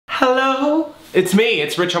Hello, it's me,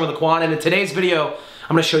 it's Rich, I'm with LEGIQN, and in today's video, I'm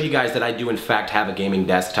going to show you guys that I do in fact have a gaming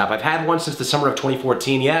desktop. I've had one since the summer of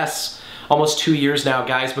 2014, yes, almost 2 years now,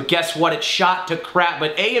 guys, but guess what? It's shot to crap,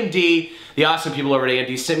 but AMD, the awesome people over at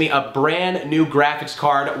AMD, sent me a brand new graphics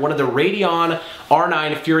card, one of the Radeon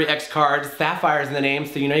R9 Fury X cards, Sapphire's in the name,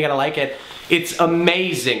 so you know you gotta like it. It's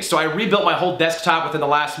amazing. So I rebuilt my whole desktop within the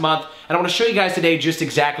last month, and I want to show you guys today just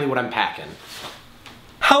exactly what I'm packing.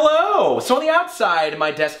 Hello! So on the outside,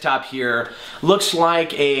 my desktop here looks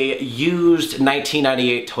like a used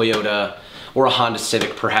 1998 Toyota or a Honda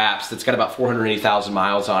Civic perhaps that's got about 480,000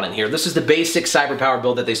 miles on it here. This is the basic CyberPower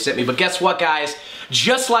build that they sent me, but guess what, guys?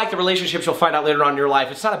 Just like the relationships you'll find out later on in your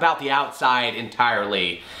life, it's not about the outside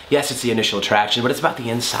entirely. Yes, it's the initial attraction, but it's about the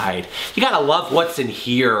inside. You gotta love what's in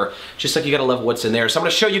here, just like you gotta love what's in there. So I'm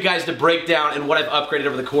gonna show you guys the breakdown and what I've upgraded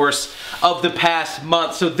over the course of the past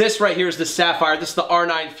month. So this right here is the Sapphire. This is the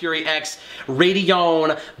R9 Fury X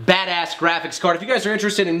Radeon badass graphics card. If you guys are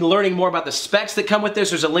interested in learning more about the specs that come with this,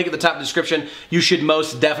 there's a link at the top of the description you should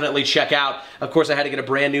most definitely check out. Of course, I had to get a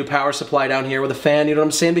brand new power supply down here with a fan, you know what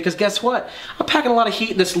I'm saying? Because guess what? I'm packing a lot of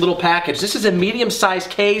heat in this little package. This is a medium-sized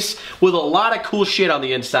case with a lot of cool shit on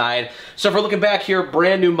the inside. So if we're looking back here,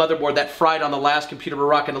 brand new motherboard that fried on the last computer. We're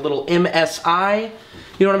rocking a little MSI,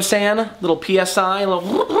 you know what I'm saying? Little PSI, a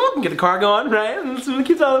little get the car going, right? So it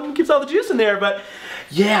keeps all the juice in there, but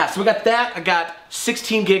yeah, so we got that. I got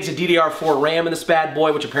 16 gigs of DDR4 RAM in this bad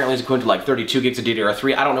boy, which apparently is equivalent to like 32 gigs of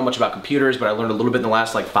DDR3. I don't know much about computers, but I learned a little bit in the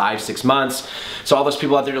last like 5-6 months. So all those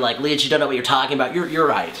people out there are like, Lidge, you don't know what you're talking about. You're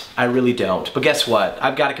right. I really don't. But guess what?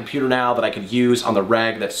 I've got a computer now that I could use on the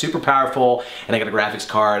reg that's super powerful, and I got a graphics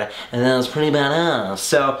card, and that was pretty badass.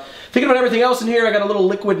 So thinking about everything else in here, I got a little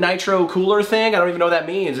liquid nitro cooler thing. I don't even know what that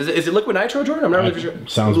means. Is it liquid nitro, Jordan? I'm not really sure.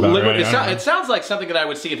 Sounds about right. It sounds like something that I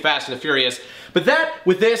would see in Fast and the Furious. But that,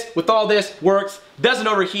 with all this, works, doesn't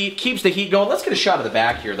overheat, keeps the heat going. Let's get a shot of the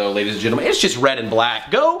back here, though, ladies and gentlemen. It's just red and black.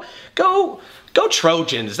 Go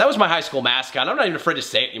Trojans. That was my high school mascot. I'm not even afraid to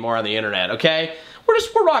say it anymore on the internet, okay?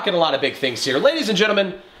 We're rocking a lot of big things here. Ladies and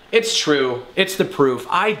gentlemen, it's true. It's the proof.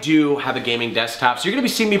 I do have a gaming desktop, so you're going to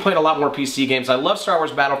be seeing me playing a lot more PC games. I love Star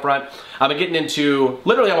Wars Battlefront. I've been getting into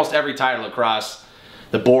literally almost every title across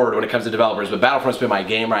the board when it comes to developers, but Battlefront's been my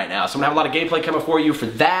game right now. So I'm gonna have a lot of gameplay coming for you for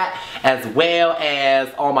that, as well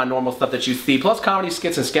as all my normal stuff that you see, plus comedy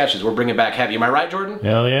skits and sketches. We're bringing back heavy. Am I right, Jordan?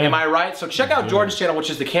 Hell yeah. Am I right? So check out Jordan's channel, which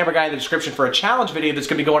is the camera guy in the description, for a challenge video that's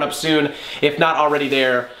gonna be going up soon, if not already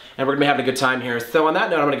there, and we're gonna be having a good time here. So on that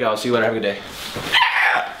note, I'm gonna go. See you later. Have a good day.